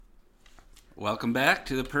Welcome back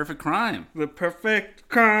to The Perfect Crime. The perfect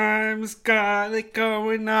crime's got it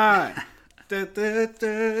going on.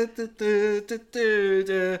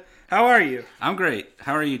 How are you? I'm great.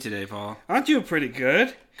 How are you today, Paul? I'm doing pretty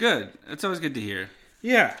good. Good. It's always good to hear.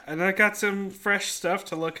 Yeah, and I got some fresh stuff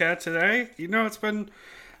to look at today. You know, I'm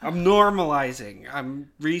normalizing.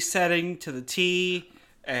 I'm resetting to the T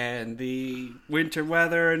and the winter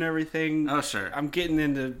weather and everything. Oh, sure. I'm getting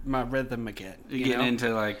into my rhythm again. You're getting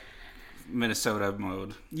into, like, Minnesota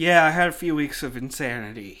mode. Yeah, I had a few weeks of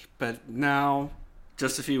insanity, but now...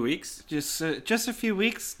 Just a few weeks? Just a few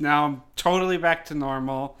weeks. Now I'm totally back to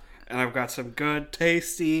normal, and I've got some good,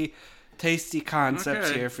 tasty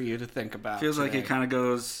concepts here for you to think about. Feels today. like it kind of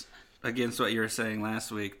goes against what you were saying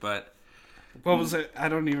last week, but... What was it? I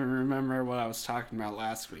don't even remember what I was talking about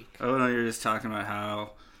last week. Oh, no, you're just talking about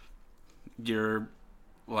how you're,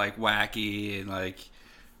 like, wacky and, like,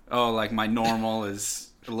 oh, like, my normal is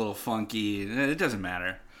a little funky. It doesn't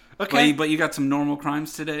matter. Okay. But you got some normal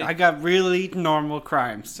crimes today? I got really normal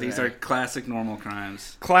crimes today. These are classic normal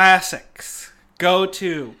crimes. Classics. Go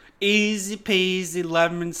to. Easy peasy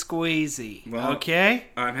lemon squeezy. Well, okay?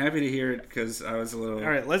 I'm happy to hear it because I was a little... All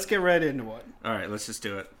right, let's get right into it. All right, let's just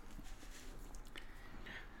do it.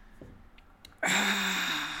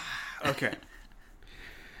 Okay.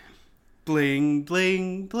 Bling,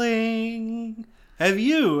 bling, bling. Have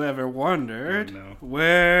you ever wondered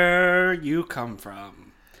where you come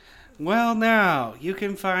from? Well, now you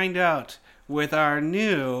can find out with our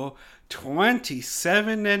new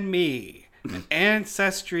 27andMe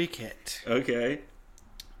Ancestry Kit. Okay.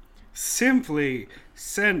 Simply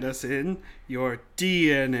send us in your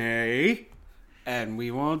DNA, and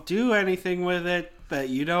we won't do anything with it that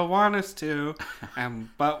you don't want us to,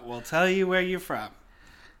 but we'll tell you where you're from.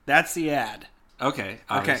 That's the ad. Okay.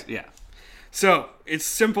 Yeah. So, it's a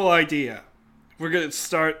simple idea. We're going to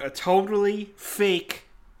start a totally fake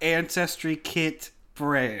Ancestry Kit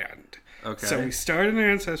brand. Okay. So we start an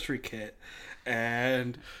Ancestry Kit,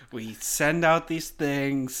 and we send out these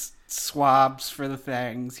things, swabs for the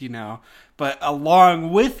things, you know. But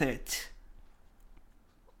along with it,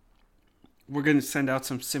 we're going to send out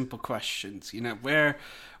some simple questions. You know, where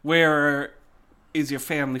is your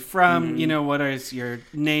family from? Mm-hmm. You know, what is your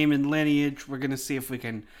name and lineage? We're going to see if we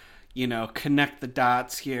can, you know, connect the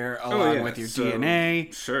dots here along with your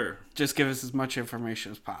DNA. Sure. Just give us as much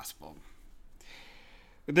information as possible.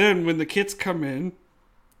 But then when the kits come in,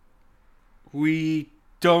 we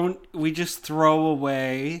just throw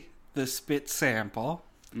away the spit sample.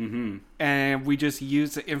 Mm-hmm. And we just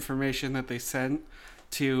use the information that they sent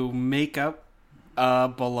to make up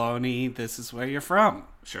baloney, this is where you're from.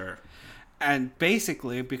 Sure. And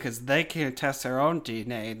basically, because they can't test their own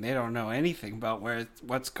DNA and they don't know anything about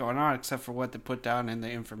what's going on except for what they put down in the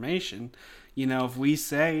information, you know, if we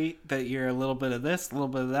say that you're a little bit of this, a little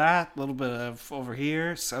bit of that, a little bit of over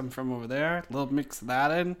here, some from over there, a little mix of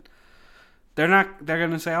that in, they're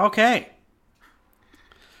going to say, okay.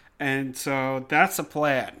 And so that's a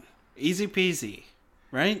plan. Easy peasy,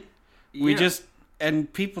 right? Yeah.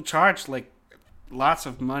 And people charge like lots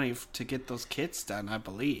of money to get those kits done, I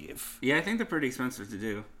believe. Yeah, I think they're pretty expensive to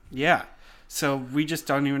do. Yeah. So we just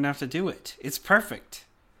don't even have to do it. It's perfect.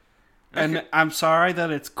 Okay. And I'm sorry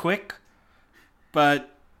that it's quick,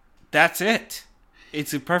 but that's it.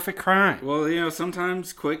 It's a perfect crime. Well, you know,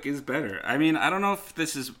 sometimes quick is better. I mean, I don't know if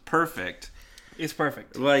this is perfect. It's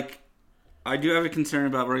perfect. Like, I do have a concern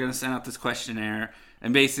about we're going to send out this questionnaire,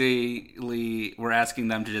 and basically we're asking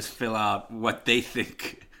them to just fill out what they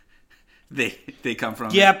think they come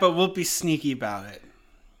from. Yeah, but we'll be sneaky about it.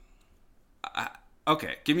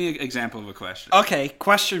 Okay, give me an example of a question. Okay,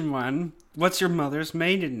 question 1. What's your mother's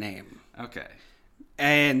maiden name? Okay.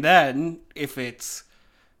 And then, if it's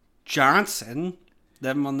Johnson,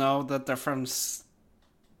 then we'll know that they're from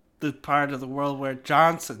the part of the world where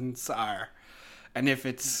Johnsons are. And if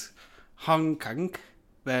it's Hong Kong,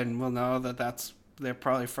 then we'll know that they're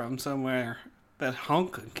probably from somewhere that Hong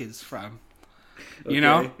Kong is from. Okay, you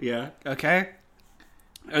know? Yeah. Okay.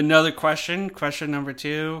 Another question number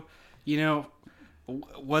 2, you know,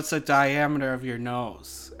 what's the diameter of your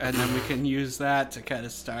nose? And then we can use that to kind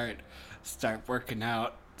of start working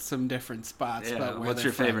out some different spots. Yeah, what's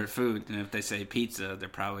your favorite food? And if they say pizza, they're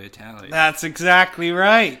probably Italian. That's exactly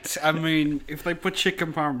right. I mean, if they put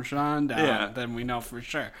chicken parmesan down, then we know for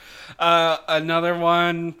sure. Another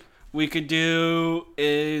one we could do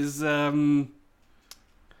is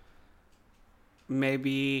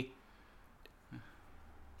maybe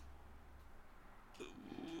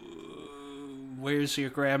where's your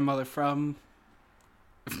grandmother from?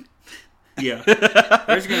 Yeah.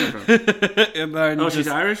 Where's your grandmother from? And then she's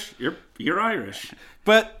Irish? You're Irish.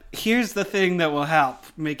 But here's the thing that will help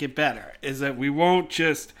make it better, is that we won't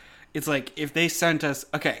just... It's like, if they sent us...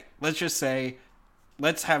 Okay, let's just say...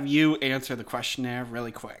 Let's have you answer the questionnaire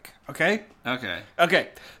really quick, okay? Okay. Okay,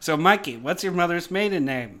 so Mikey, what's your mother's maiden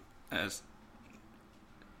name? As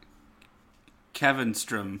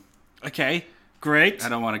Kevinstrom. Okay, great. I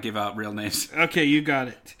don't want to give out real names. Okay, you got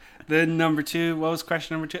it. Then number 2, what was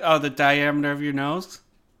question number 2? Oh, the diameter of your nose?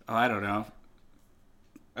 Oh, I don't know.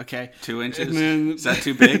 Okay. 2 inches? And then, is that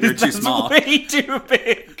too big or too small? Way too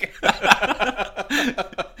big.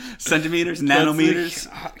 Centimeters? Nanometers?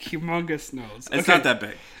 Humongous nose. It's not that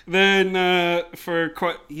big. Then,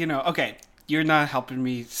 okay, you're not helping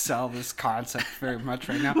me sell this concept very much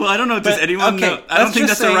right now. Well, I don't know. Does anyone know? I don't think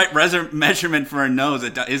that's the right measurement for a nose.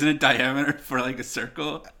 Isn't it diameter for like a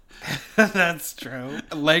circle? That's true.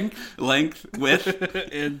 Length, width,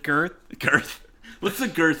 and girth. Girth. What's the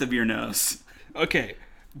girth of your nose? Okay,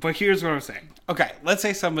 but here's what I'm saying. Okay, let's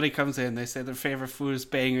say somebody comes in. They say their favorite food is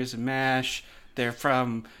bangers and mash. They're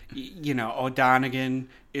from, O'Donegan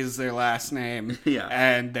is their last name. Yeah.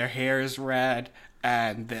 And their hair is red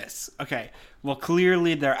and this. Okay, well,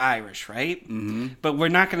 clearly they're Irish, right? Mm-hmm. But we're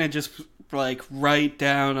not going to just, write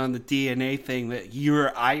down on the DNA thing that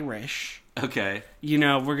you're Irish. Okay. We're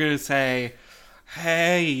going to say,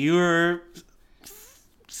 hey, you're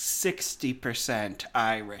 60%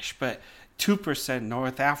 Irish, but 2%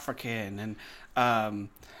 North African, and,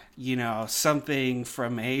 something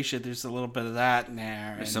from Asia. There's a little bit of that in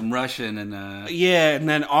there. There's some Russian and... yeah, and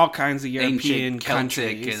then all kinds of European ancient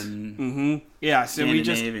Celtic countries. and... Mm-hmm. Yeah, so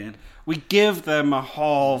we give them a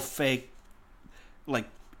whole fake,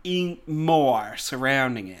 more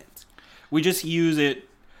surrounding it. We just use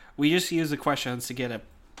the questions to get a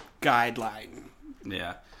guideline.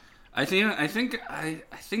 Yeah. I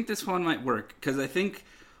think this one might work, because I think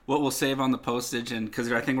what we'll save on the postage, and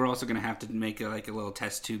because I think we're also going to have to make a little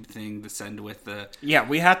test tube thing to send with the... Yeah,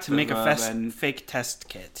 we had to make a fake test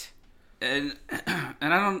kit. And I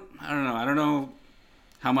don't know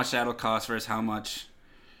how much that'll cost versus how much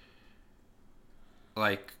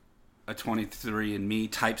a 23andMe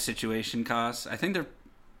type situation costs. I think aren't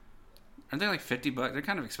they like $50? They're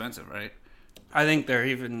kind of expensive, right? I think they're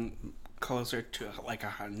even closer to like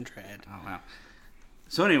 $100. Oh wow.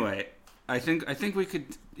 So anyway, I think we could,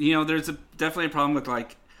 there's definitely a problem with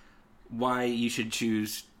why you should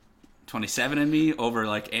choose 27andMe over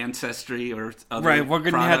Ancestry or other right. We're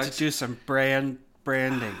gonna products. have to do some branding.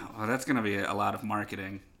 Well, that's gonna be a lot of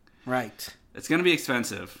marketing. Right. It's gonna be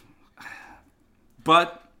expensive.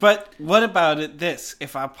 But what about this?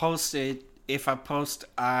 If I post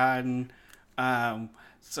on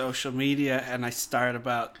social media and I start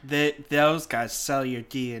about those guys sell your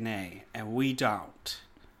DNA and we don't,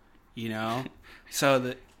 so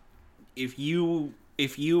that if you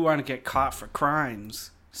want to get caught for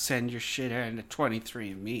crimes, send your shit in to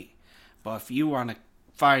 23andMe. But if you want to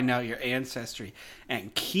find out your ancestry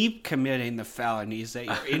and keep committing the felonies that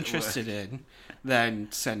you're interested in, then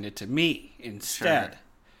send it to me instead.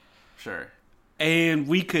 Sure. And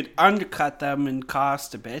we could undercut them in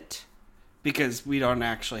cost a bit because we don't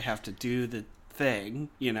actually have to do the thing,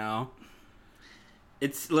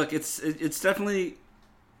 It's definitely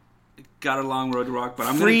got a long road to walk, but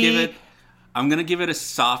I'm gonna give it a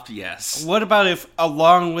soft yes. What about if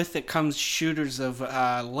along with it comes shooters of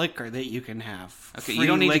liquor that you can have? Okay, you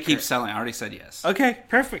don't need to keep selling. I already said yes. Okay,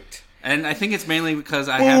 perfect. And I think it's mainly because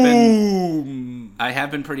I have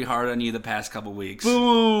been pretty hard on you the past couple weeks.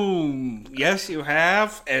 Boom! Yes, you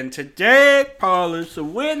have. And today, Paul is the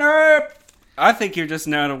winner. I think you're just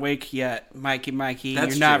not awake yet, Mikey.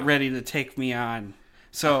 That's you're not true. ready to take me on.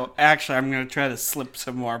 So, actually, I'm going to try to slip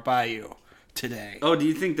some more by you today. Oh, do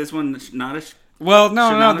you think this one's not a... Well,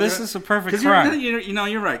 no, this is a perfect crime.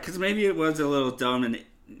 You're right, because maybe it was a little dumb and,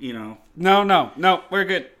 No, we're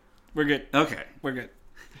good. Okay. We're good.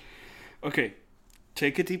 Okay,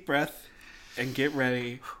 take a deep breath and get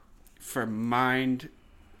ready for a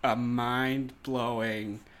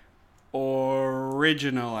mind-blowing,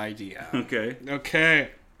 original idea.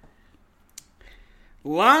 Okay.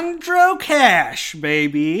 Landro Cash,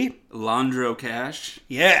 baby. Landro Cash?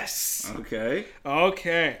 Yes.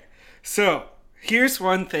 Okay. So, here's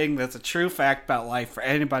one thing that's a true fact about life for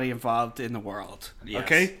anybody involved in the world. Yes.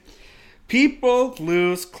 Okay? People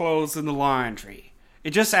lose clothes in the laundry.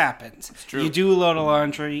 It just happens. It's true. You do a load of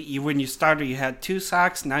laundry. When you started, you had 2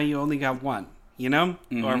 socks. Now you only got 1.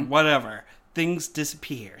 Mm-hmm. Or whatever. Things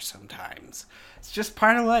disappear sometimes. It's just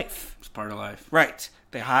part of life. It's part of life. Right.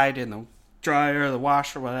 They hide in the dryer, the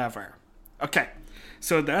washer, whatever. Okay.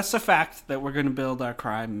 So that's the fact that we're going to build our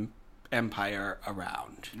crime empire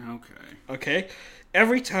around. Okay.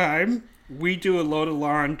 Every time we do a load of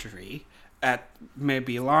laundry at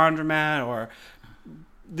maybe a laundromat, or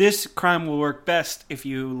this crime will work best if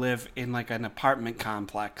you live in like an apartment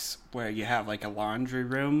complex where you have like a laundry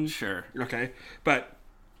room. Sure. Okay. But,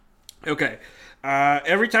 okay.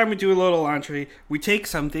 Every time we do a load of laundry, we take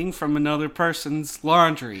something from another person's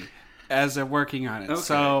laundry as they're working on it.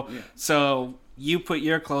 Okay. So you put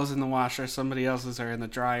your clothes in the washer, somebody else's are in the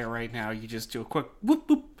dryer right now. You just do a quick whoop,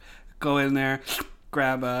 whoop, go in there,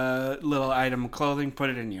 grab a little item of clothing, put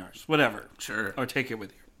it in yours. Whatever. Sure. Or take it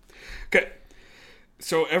with you. Okay.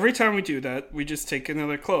 So every time we do that, we just take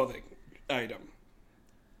another clothing item.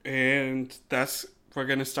 And we're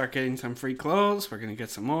going to start getting some free clothes. We're going to get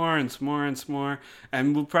some more and some more and some more.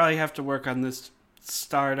 And we'll probably have to work on this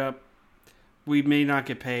startup. We may not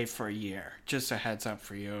get paid for a year. Just a heads up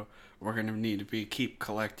for you. We're going to need to keep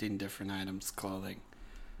collecting different items, clothing.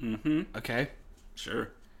 Mm-hmm. Okay? Sure.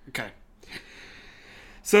 Okay.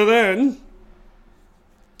 So then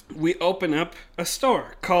we open up a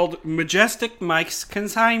store called Majestic Mike's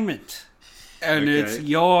Consignment. And It's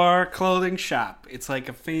your clothing shop. It's like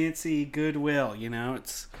a fancy Goodwill,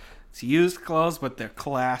 It's used clothes, but they're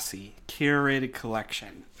classy. Curated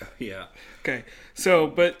collection. Yeah. Okay. So,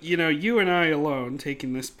 but, you and I alone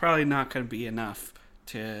taking this probably not going to be enough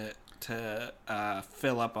to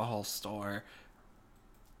fill up a whole store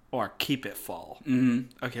or keep it full.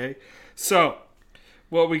 Mm-hmm. Okay? So,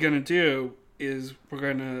 what we're going to do is we're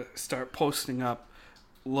going to start posting up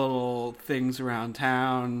little things around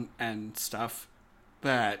town and stuff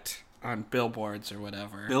that on billboards or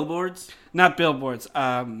whatever. Billboards? Not billboards.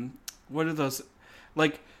 What are those?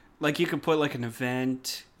 Like you could put like an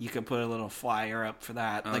event. You could put a little flyer up for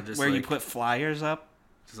that. You put flyers up.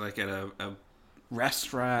 Just like at a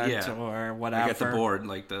restaurant or whatever. Like at the board,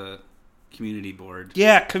 like the community board.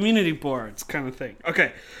 Yeah, community boards kind of thing.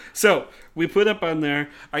 Okay, so we put up on there,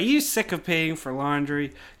 are you sick of paying for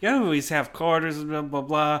laundry? You always have quarters, blah, blah,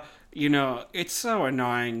 blah. It's so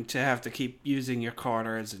annoying to have to keep using your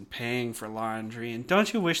quarters and paying for laundry. And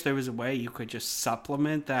don't you wish there was a way you could just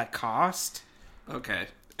supplement that cost? Okay.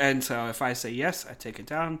 And so if I say yes, I take it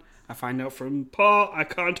down. I find out from Paul, I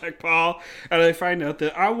contact Paul, and I find out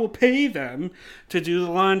that I will pay them to do the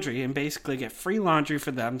laundry and basically get free laundry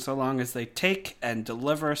for them so long as they take and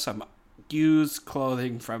deliver some used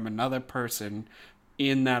clothing from another person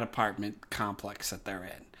in that apartment complex that they're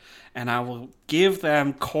in. And I will give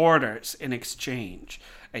them quarters in exchange.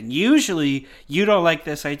 And usually you don't like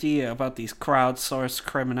this idea about these crowdsourced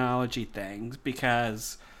criminology things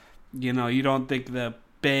because, you don't think the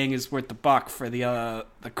bang is worth the buck for the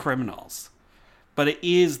criminals. But it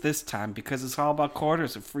is this time because it's all about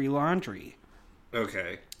quarters of free laundry.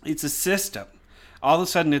 Okay. It's a system. All of a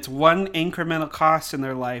sudden, it's one incremental cost in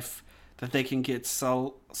their life that they can get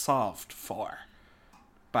solved for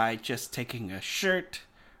by just taking a shirt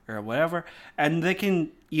or whatever. And they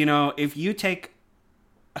can, if you take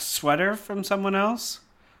a sweater from someone else,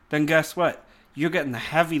 then guess what? You're getting the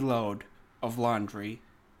heavy load of laundry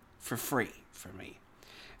for free for me.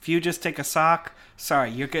 If you just take a sock, sorry,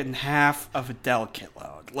 you're getting half of a delicate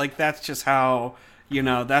load. Like, that's just how,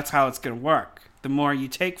 that's how it's going to work. The more you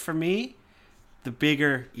take from me, the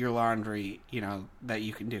bigger your laundry, that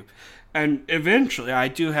you can do. And eventually, I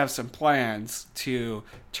do have some plans to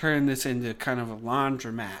turn this into kind of a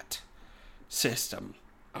laundromat system.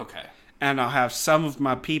 Okay. And I'll have some of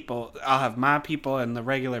my people, and the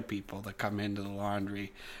regular people that come into the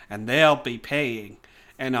laundry, and they'll be paying.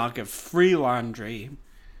 And I'll give free laundry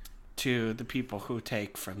to the people who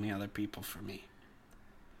take from the other people for me.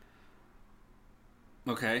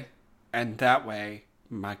 Okay. And that way,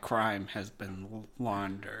 my crime has been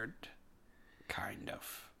laundered. Kind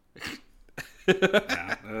of.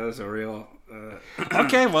 Yeah, that was a real...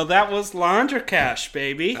 Okay, well, that was Launder Cash,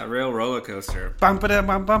 baby. A real roller coaster. Bum, ba-dum,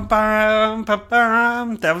 bum, bum, bum, bum,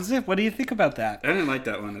 bum. That was it. What do you think about that? I didn't like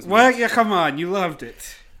that one as much. Well, yeah, come on. You loved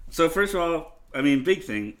it. So, first of all, big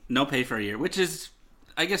thing. No pay for a year, which is...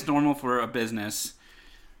 I guess normal for a business.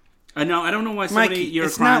 I don't know why so many your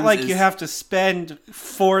it's not like is... you have to spend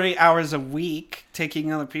 40 hours a week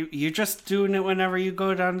taking other people. You're just doing it whenever you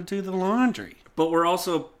go down to do the laundry. But we're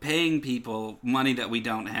also paying people money that we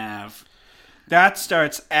don't have. That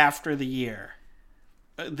starts after the year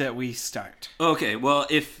that we start. Okay, well,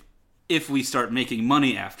 if we start making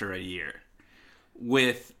money after a year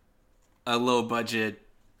with a low budget,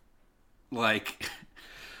 like...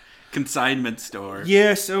 consignment store.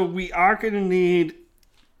 Yeah, so we are going to need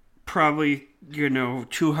probably,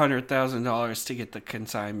 $200,000 to get the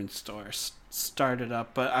consignment store started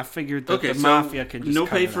up. But I figured that the mafia can just no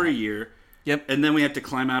cut pay it for out. a year. Yep. And then we have to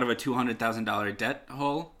climb out of a $200,000 debt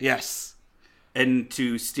hole? Yes. And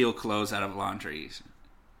to steal clothes out of laundries.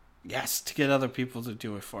 Yes, to get other people to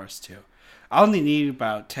do it for us too. I only need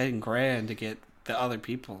about $10,000 to get the other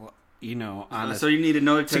people, on so you need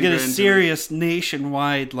another 10 to get a grand serious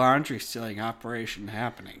nationwide laundry stealing operation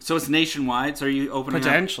happening. So it's nationwide. So are you opening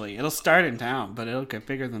Potentially, it'll start in town, but it'll get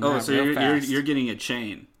bigger than that. So real fast. you're getting a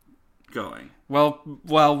chain going. Well,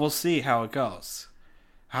 we'll see how it goes.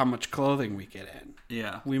 How much clothing we get in.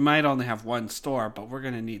 Yeah. We might only have one store, but we're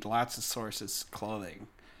going to need lots of sources of clothing.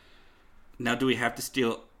 Now, do we have to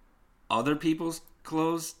steal other people's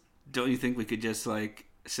clothes? Don't you think we could just,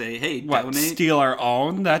 say, hey, donate? Steal our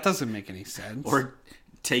own? That doesn't make any sense. Or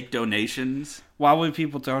take donations? Why would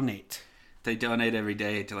people donate? They donate every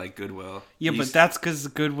day to, Goodwill. Yeah, but that's because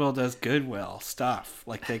Goodwill does Goodwill stuff.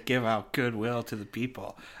 They give out Goodwill to the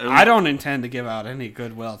people. I don't intend to give out any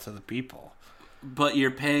Goodwill to the people. But you're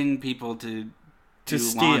paying people to do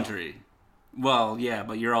steal. laundry. Well, yeah,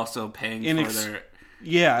 but you're also paying for their...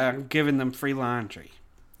 Yeah, I'm giving them free laundry.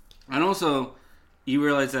 And also, you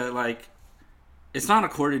realize that, it's not a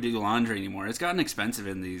quarter to do laundry anymore. It's gotten expensive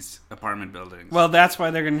in these apartment buildings. Well, that's why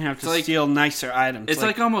they're going to have to steal nicer items. It's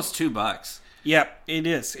almost $2. Yep, it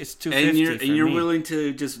is. It's $2.50 and you're willing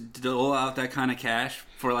to just dole out that kind of cash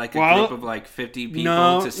for a group of 50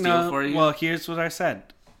 people to steal for you? Well, here's what I said.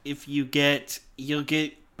 If you'll get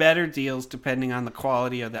better deals depending on the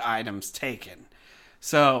quality of the items taken.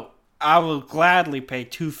 So I will gladly pay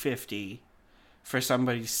 $2.50 for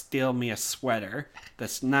somebody to steal me a sweater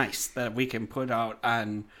that's nice that we can put out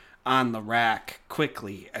on the rack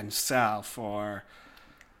quickly and sell for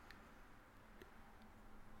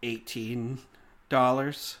 $18.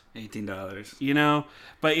 $18.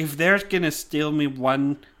 But if they're gonna steal me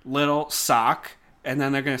one little sock and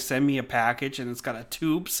then they're gonna send me a package and it's got a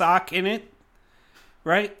tube sock in it,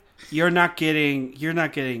 right? You're not getting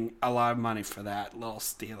a lot of money for that little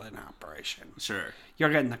stealing operation. Sure. You're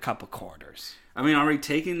getting a couple quarters. I mean, are we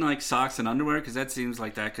taking socks and underwear? Because that seems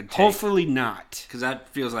like that could take... Hopefully not. Because that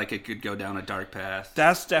feels like it could go down a dark path.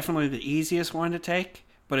 That's definitely the easiest one to take,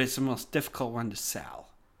 but it's the most difficult one to sell.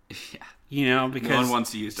 Yeah. Because no one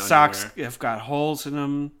wants to use socks underwear. have got holes in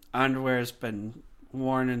them. Underwear's been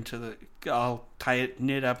worn into all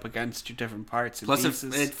knit up against your different parts and Plus,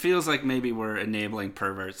 pieces. it feels like maybe we're enabling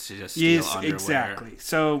perverts to just steal underwear. Exactly.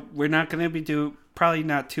 So we're not going to be probably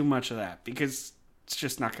not too much of that because it's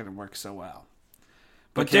just not going to work so well.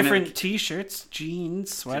 But different t-shirts,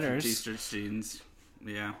 jeans, sweaters. T-shirts, jeans,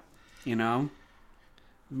 yeah.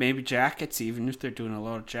 Maybe jackets, even if they're doing a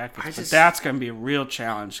load of jackets. But that's going to be a real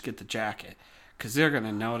challenge to get the jacket because they're going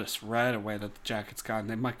to notice right away that the jacket's gone.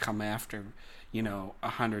 They might come after,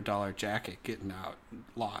 $100 jacket getting out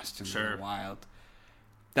lost in the wild.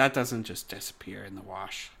 That doesn't just disappear in the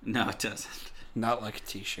wash. No, it doesn't. Not like a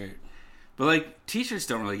t-shirt. But t-shirts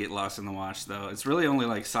don't really get lost in the wash, though. It's really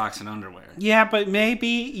only socks and underwear. Yeah, but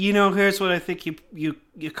maybe here's what I think: you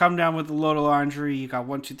come down with a load of laundry. You got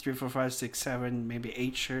 1, 2, 3, 4, 5, 6, 7, maybe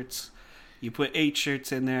 8 shirts. You put 8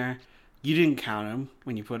 shirts in there. You didn't count them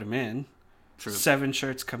when you put them in. True. 7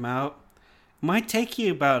 shirts come out. Might take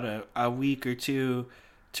you about a week or two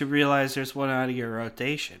to realize there's one out of your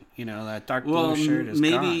rotation. That dark blue shirt is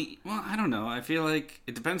gone. Well, I don't know. I feel like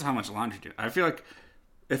it depends how much laundry you do. I feel like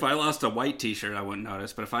if I lost a white t-shirt, I wouldn't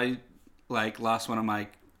notice. But if I lost one of my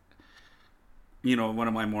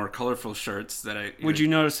more colorful shirts that I... Would you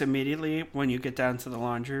notice immediately when you get down to the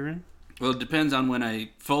laundry room? Well, it depends on when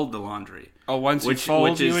I fold the laundry. Oh, once you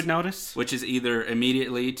fold, you would notice? Which is either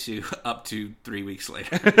immediately to up to 3 weeks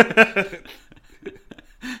later.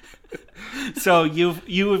 So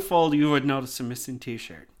you would fold, you would notice a missing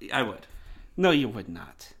t-shirt. I would. No, you would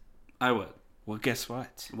not. I would. Well, guess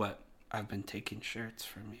what? What? I've been taking shirts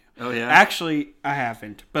from you. Oh, yeah? Actually, I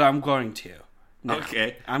haven't, but I'm going to. No.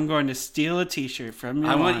 Okay. I'm going to steal a t-shirt from you.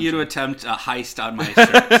 I want you to attempt a heist on my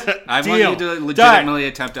shirts. I want you to legitimately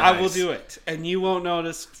attempt a heist. I will do it. And you won't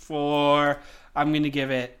notice I'm going to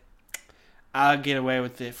give it, I'll get away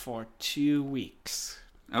with it for 2 weeks.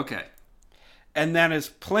 Okay. And that is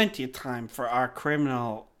plenty of time for our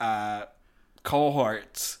criminal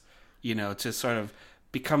cohorts, to sort of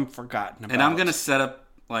become forgotten about. And I'm going to set up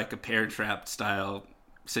a Parent Trap style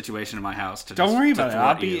situation in my house. Don't worry about it.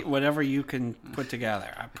 I'll be whatever you can put together.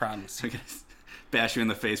 I promise. You. Bash you in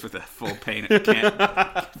the face with a full paint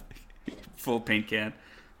can. Full paint can.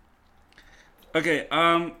 Okay.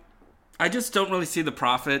 I just don't really see the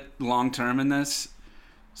profit long term in this,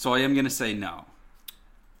 so I am going to say no.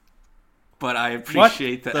 But I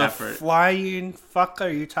appreciate the effort. What the flying fuck are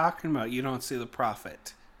you talking about? You don't see the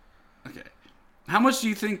profit. Okay. How much do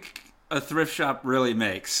you think a thrift shop really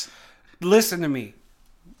makes? Listen to me.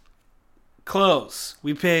 Clothes.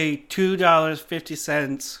 We pay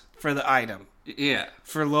 $2.50 for the item. Yeah.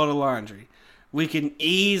 For a load of laundry. We can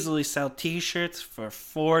easily sell t-shirts for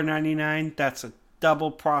 $4.99. That's a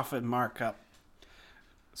double profit markup.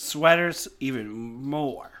 Sweaters, even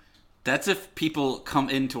more. That's if people come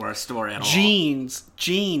into our store at all.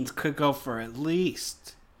 Jeans could go for at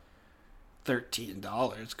least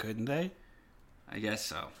 $13, couldn't they? I guess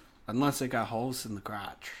so. Unless they got holes in the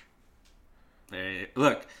crotch.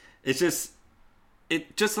 Look, it's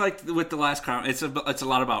just like with the last crown. It's a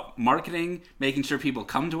lot about marketing, making sure people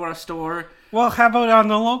come to our store. Well, how about on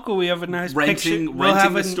the local? We have a nice picture.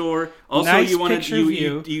 Renting the store. Also, nice you want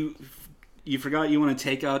to you forgot you want to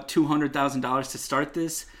take out $200,000 to start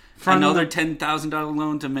this. From another $10,000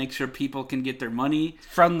 loan to make sure people can get their money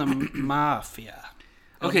from the mafia.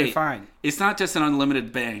 Okay, fine. It's not just an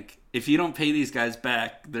unlimited bank. If you don't pay these guys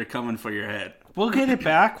back, they're coming for your head. We'll get it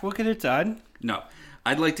back. We'll get it done. No.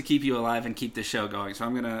 I'd like to keep you alive and keep the show going. So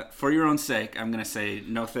I'm going to, for your own sake, I'm going to say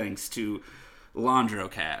no thanks to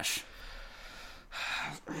Laundro Cash.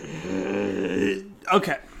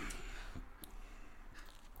 Okay.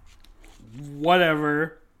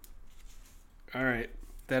 Whatever. All right.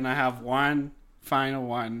 Then I have one final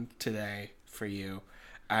one today for you.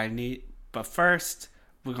 But first,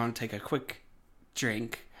 we're going to take a quick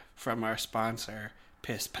drink from our sponsor,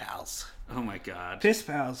 Piss Pals. Oh my God. Piss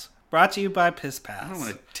Pals. Brought to you by Piss Pals. I don't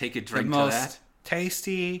want to take a drink the to most that.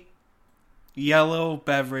 Tasty yellow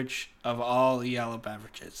beverage of all the yellow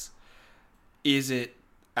beverages. Is it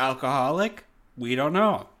alcoholic? We don't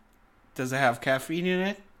know. Does it have caffeine in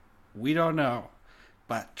it? We don't know.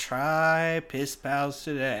 But try Piss Pals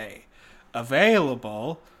today.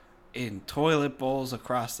 Available in toilet bowls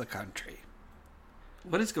across the country.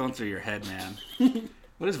 What is going through your head, man?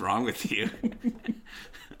 What is wrong with you?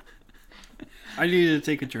 I needed to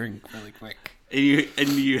take a drink really quick. And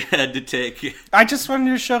you had to take... I just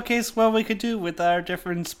wanted to showcase what we could do with our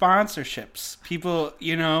different sponsorships. People,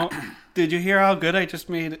 did you hear how good I just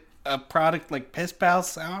made a product like Piss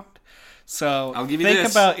Pals sound? So I'll give you think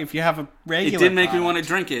this. about if you have a regular It did make product. me want to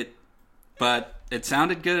drink it, but it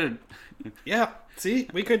sounded good. Yeah, see?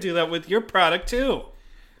 We could do that with your product too.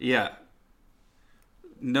 Yeah.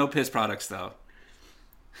 No piss products, though.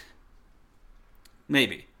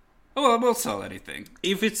 Maybe. Oh, well, we'll sell anything.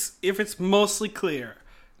 If it's mostly clear,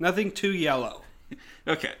 nothing too yellow.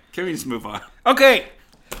 Okay, can we just move on? Okay,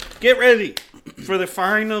 get ready for the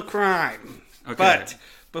final crime. Okay. But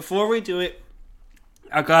before we do it,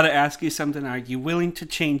 I gotta ask you something. Are you willing to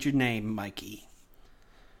change your name, Mikey?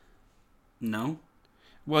 No?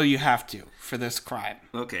 Well, you have to for this crime.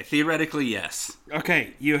 Okay, theoretically, yes.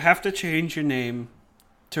 Okay, you have to change your name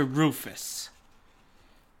to Rufus.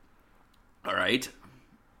 All right.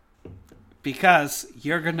 Because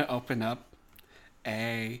you're going to open up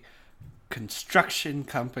a construction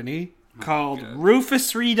company called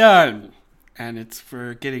Rufus Redone. And it's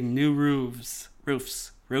for getting new roofs. Roofs.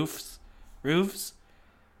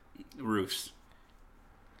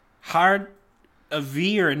 Hard, a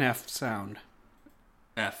V or an F sound?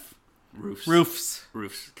 F. Roofs.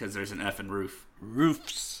 Roofs, because there's an F in roof.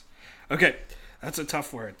 Roofs. Okay, that's a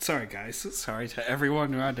tough word. Sorry, guys. Sorry to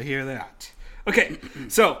everyone who had to hear that. Okay,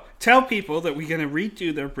 so tell people that we're going to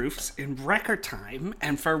redo their roofs in record time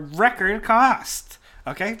and for record cost.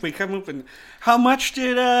 Okay, we come up and how much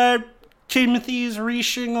did Timothy's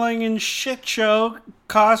reshingling and shit show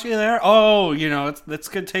cost you there? Oh, it's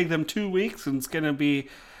going to take them 2 weeks and it's going to be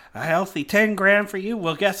a healthy 10 grand for you.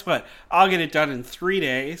 Well, guess what? I'll get it done in 3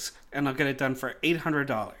 days and I'll get it done for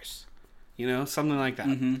 $800. Something like that.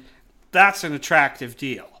 Mm-hmm. That's an attractive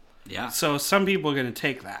deal. Yeah. So some people are going to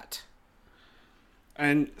take that.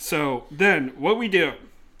 And so then what we do,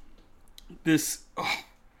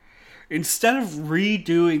 instead of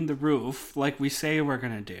redoing the roof like we say we're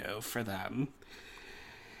going to do for them,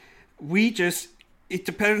 it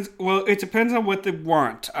depends on what they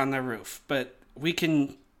want on their roof, but we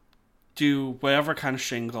can do whatever kind of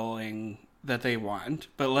shingling that they want.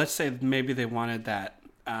 But let's say maybe they wanted that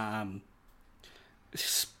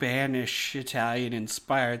Spanish Italian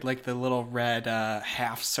inspired, like the little red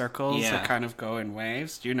half circles that kind of go in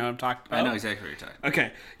waves. Do you know what I'm talking about? I know exactly what you're talking about.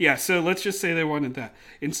 Okay, yeah, so let's just say they wanted that.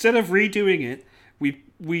 Instead of redoing it,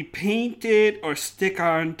 we paint it or stick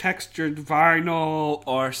on textured vinyl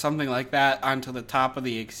or something like that onto the top of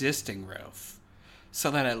the existing roof so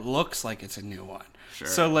that it looks like it's a new one. Sure.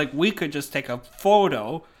 So like we could just take a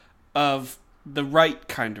photo of the right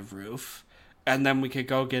kind of roof and then we could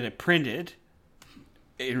go get it printed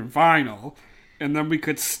in vinyl, and then we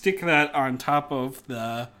could stick that on top of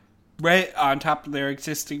their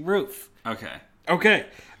existing roof. Okay. Okay,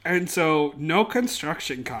 and so no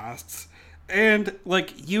construction costs, And,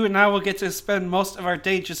 like, you and I will get to spend most of our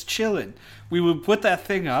day just chilling. We would put that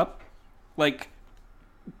thing up, like,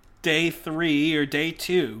 day 3 or day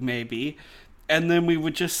 2, maybe. And then we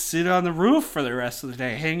would just sit on the roof for the rest of the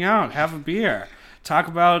day, hang out, have a beer, talk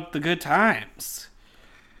about the good times.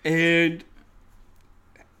 And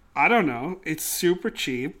I don't know, it's super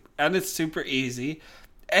cheap and it's super easy.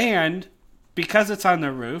 And because it's on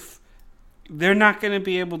the roof, they're not going to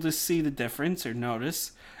be able to see the difference or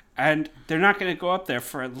notice. And they're not going to go up there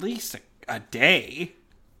for at least a day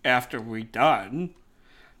after we're done.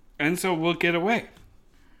 And so we'll get away.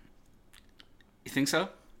 You think so?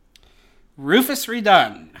 Rufus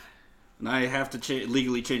redone. And I have to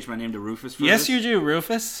legally change my name to Rufus for Yes, this? you do,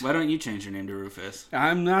 Rufus. Why don't you change your name to Rufus?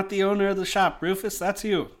 I'm not the owner of the shop, Rufus. That's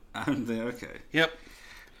you. Okay. Yep.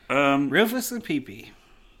 Rufus and Pee-Pee.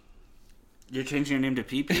 You're changing your name to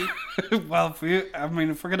Pee-Pee? Well, if we're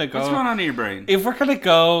gonna go. What's going on in your brain? If we're gonna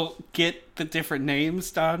go get the different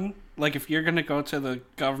names done, like if you're gonna go to the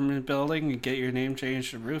government building and get your name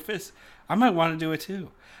changed to Rufus, I might want to do it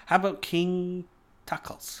too. How about King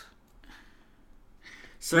Tuckles?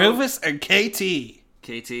 So, Rufus and KT.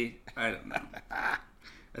 KT? I don't know. I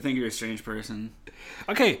think you're a strange person.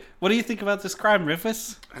 Okay, what do you think about this crime,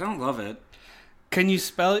 Rufus? I don't love it. Can you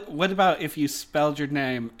spell it? What about if you spelled your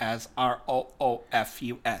name as Roofus?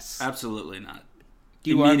 Absolutely not.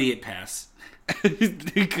 Immediate pass.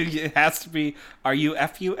 It has to be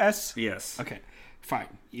Rufus? Yes. Okay, fine.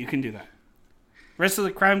 You can do that. Rest of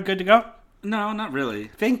the crime good to go? No, not really.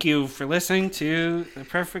 Thank you for listening to The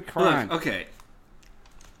Perfect Crime. Look, okay.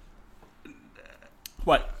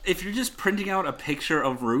 What? If you're just printing out a picture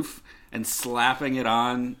of roof and slapping it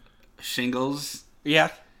on shingles... Yeah.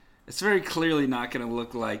 It's very clearly not going to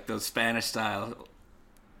look like those Spanish-style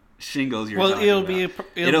shingles you're talking about. It'll be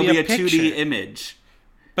a 2D image.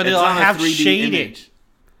 But it'll have 3D shading. Image.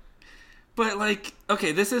 But, like,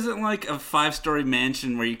 okay, this isn't like a 5-story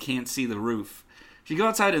mansion where you can't see the roof. If you go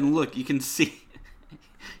outside and look, you can see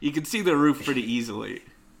the roof pretty easily.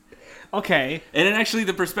 Okay. And then actually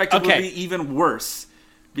the perspective would be even worse.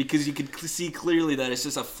 Because you could see clearly that it's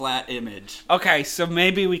just a flat image. Okay, so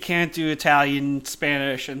maybe we can't do Italian,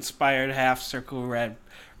 Spanish-inspired half-circle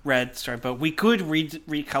red stripe, but we could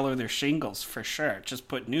recolor their shingles for sure. Just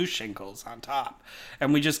put new shingles on top.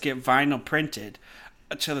 And we just get vinyl printed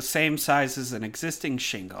to the same size as an existing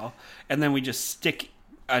shingle, and then we just stick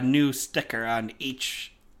a new sticker on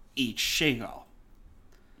each shingle.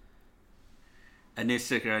 A new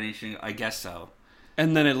sticker on each shingle? I guess so.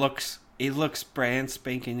 And then it looks brand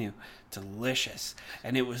spanking new. Delicious.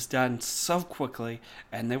 And it was done so quickly,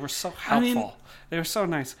 and they were so helpful. They were so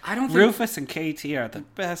nice. Rufus and KT are the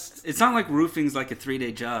best. It's not like roofing's like a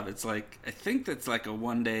 3-day job. It's like, I think that's like a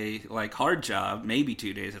 1-day, like, hard job, maybe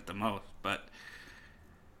 2 days at the most. But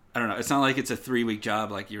I don't know. It's not like it's a 3-week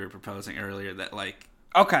job like you were proposing earlier that, like...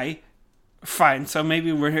 Okay, fine. So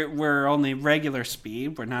maybe we're only regular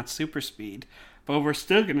speed. We're not super speed. But we're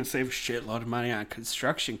still going to save a shitload of money on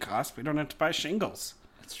construction costs. We don't have to buy shingles.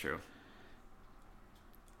 That's true.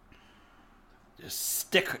 Just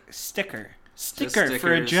sticker Just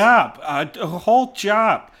for a job. A whole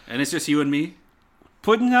job. And it's just you and me?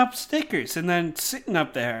 Putting up stickers and then sitting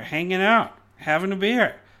up there, hanging out, having a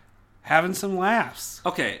beer, having some laughs.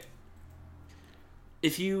 Okay.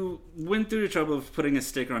 If you went through the trouble of putting a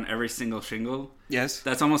sticker on every single shingle, yes,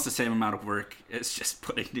 that's almost the same amount of work as just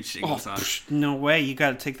putting new shingles on. No way. You got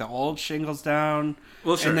to take the old shingles down.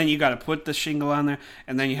 Well, sure. And then you got to put the shingle on there,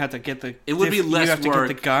 and then you have to get the... It would be less work. You have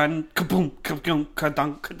to get the gun. Kaboom, kaboom,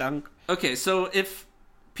 kadunk, kadunk. Okay, so if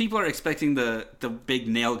people are expecting the big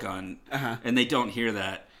nail gun, and they don't hear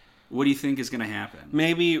that, what do you think is going to happen?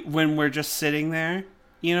 Maybe when we're just sitting there,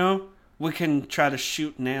 we can try to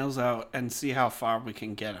shoot nails out and see how far we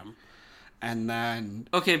can get them. And then...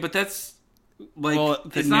 Okay, but that's... Like,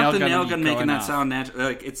 it's not the nail gun making that sound natural.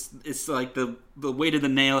 Like, it's like the weight of the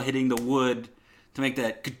nail hitting the wood to make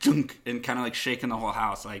that ka-chunk and kind of like shaking the whole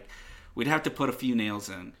house. Like, we'd have to put a few nails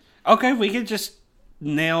in. Okay, we could just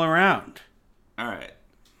nail around. All right.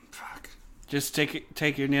 Fuck. Just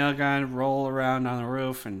take your nail gun, roll around on the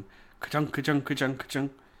roof, and ka-chunk, ka-chunk, ka-chunk,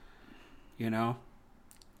 ka-chunk.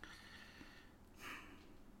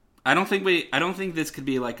 I don't think this could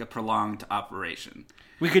be like a prolonged operation.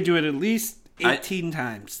 We could do it at least 18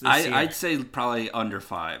 times this year. I'd say probably under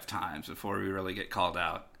 5 times before we really get called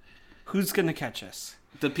out. Who's going to catch us?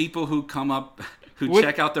 The people who come up,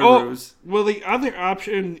 check out their roofs. Well, the other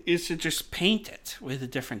option is to just paint it with a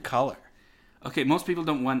different color. Okay, most people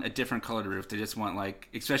don't want a different colored roof. They just want, like,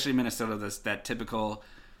 especially in Minnesota, that typical,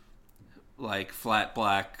 like, flat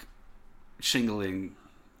black shingling.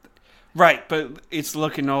 Right, but it's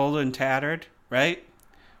looking old and tattered, right?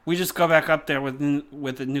 We just go back up there with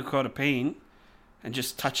a new coat of paint and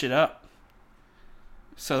just touch it up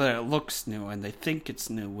so that it looks new and they think it's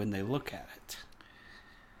new when they look at it.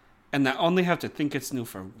 And they only have to think it's new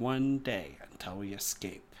for one day until we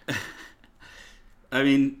escape. I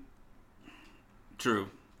mean, true.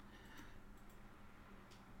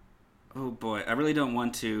 Oh boy, I really don't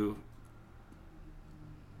want to,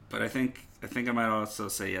 but I think I might also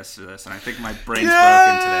say yes to this, and I think my brain's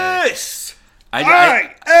broken today. Yes!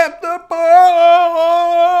 I am the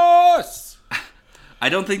boss! I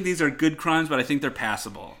don't think these are good crimes, but I think they're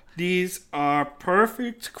passable. These are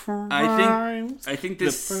perfect crimes. I think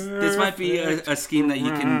this might be a scheme that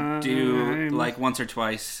you can do like once or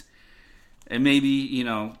twice, and maybe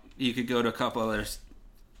you could go to a couple other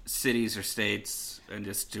cities or states and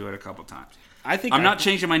just do it a couple times. I'm not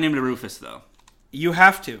changing my name to Rufus though. You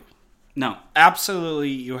have to. No, absolutely,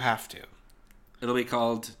 you have to. It'll be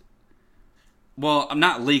called. Well, I'm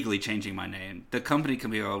not legally changing my name. The company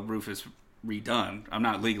can be called Rufus Redone. I'm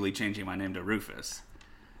not legally changing my name to Rufus.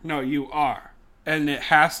 No, you are. And it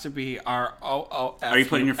has to be ROOF. Are you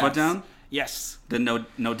putting your foot down? Yes. Then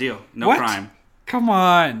no deal. No what? crime. Come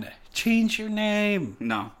on. Change your name.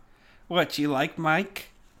 No. What, you like Mike?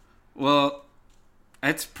 Well,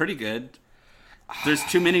 it's pretty good. There's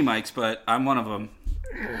too many Mikes, but I'm one of them.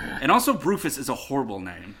 And also, Rufus is a horrible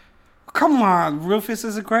name. Come on, Rufus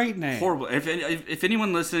is a great name. Horrible. If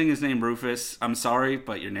anyone listening is named Rufus, I'm sorry,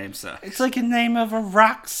 but your name sucks. It's like a name of a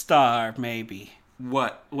rock star, maybe.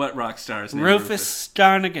 What rock star is named Rufus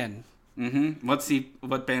Starnigan. Mm-hmm.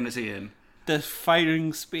 What band is he in? The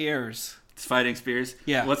Fighting Spears. It's Fighting Spears?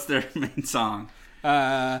 Yeah. What's their main song?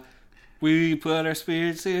 We put our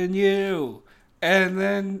spirits in you, and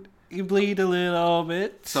then you bleed a little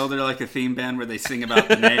bit. So they're like a theme band where they sing about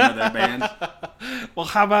the name of their band? Well,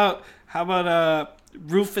 how about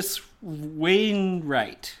Rufus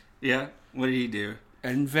Wainwright? Yeah? What did he do?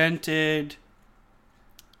 Invented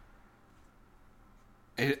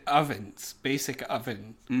ovens, basic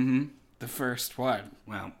oven. Mm-hmm. The first one.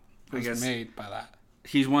 Well, I guess made by that.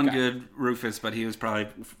 He's one good Rufus, but he was probably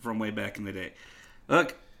from way back in the day.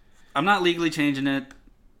 Look, I'm not legally changing it.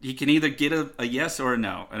 You can either get a yes or a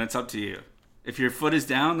no, and it's up to you. If your foot is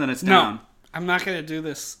down, then it's down. No, I'm not going to do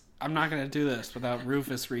this. I'm not going to do this without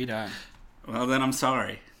Rufus Redone. Well, then I'm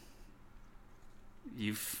sorry.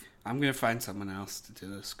 I'm going to find someone else to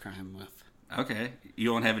do this crime with. Okay.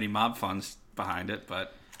 You won't have any mob funds behind it,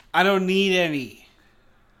 but... I don't need any.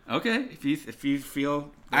 Okay. If you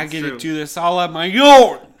feel... I get to do this all on my own.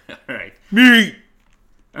 All right. Me.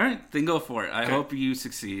 All right. Then go for it. I hope you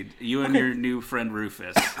succeed. You and your new friend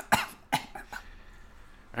Rufus. All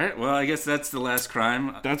right. Well, I guess that's the last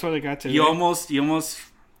crime. That's what I got today. You almost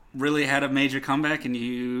really had a major comeback, and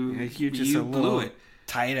you blew it.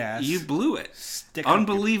 Tight ass. You blew it.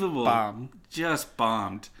 Unbelievable. Bomb. Just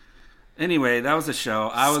bombed. Anyway, that was the show.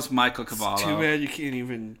 I was Michael Cavallo. It's too bad you can't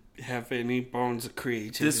even have any bones of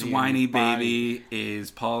creativity. This whiny baby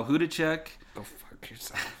is Paul Hudacek. Go fuck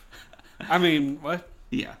yourself. I mean, what?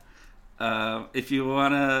 Yeah. If you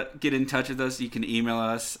want to get in touch with us, you can email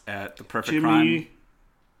us at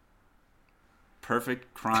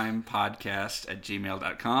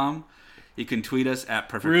perfectcrimepodcast@gmail.com. You can tweet us at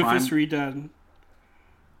perfectcrime. Rufus Redone.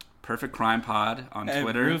 Perfect Crime Pod on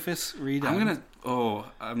Twitter. Rufus Redone.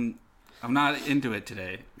 I'm not into it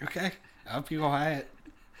today. Okay. I hope you go quiet.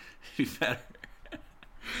 You better.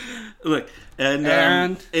 Look,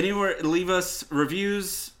 and anywhere, leave us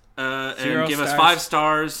reviews and give us 5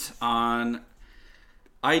 stars on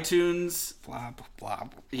iTunes. Blah, blah, blah.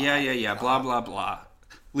 Yeah. Blah, blah, blah.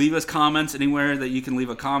 Leave us comments anywhere that you can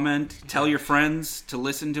leave a comment. Tell your friends to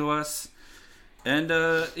listen to us. And,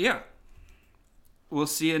 yeah. We'll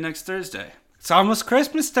see you next Thursday. It's almost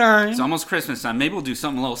Christmas time. Maybe we'll do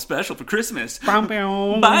something a little special for Christmas.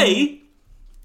 Bye. Bye.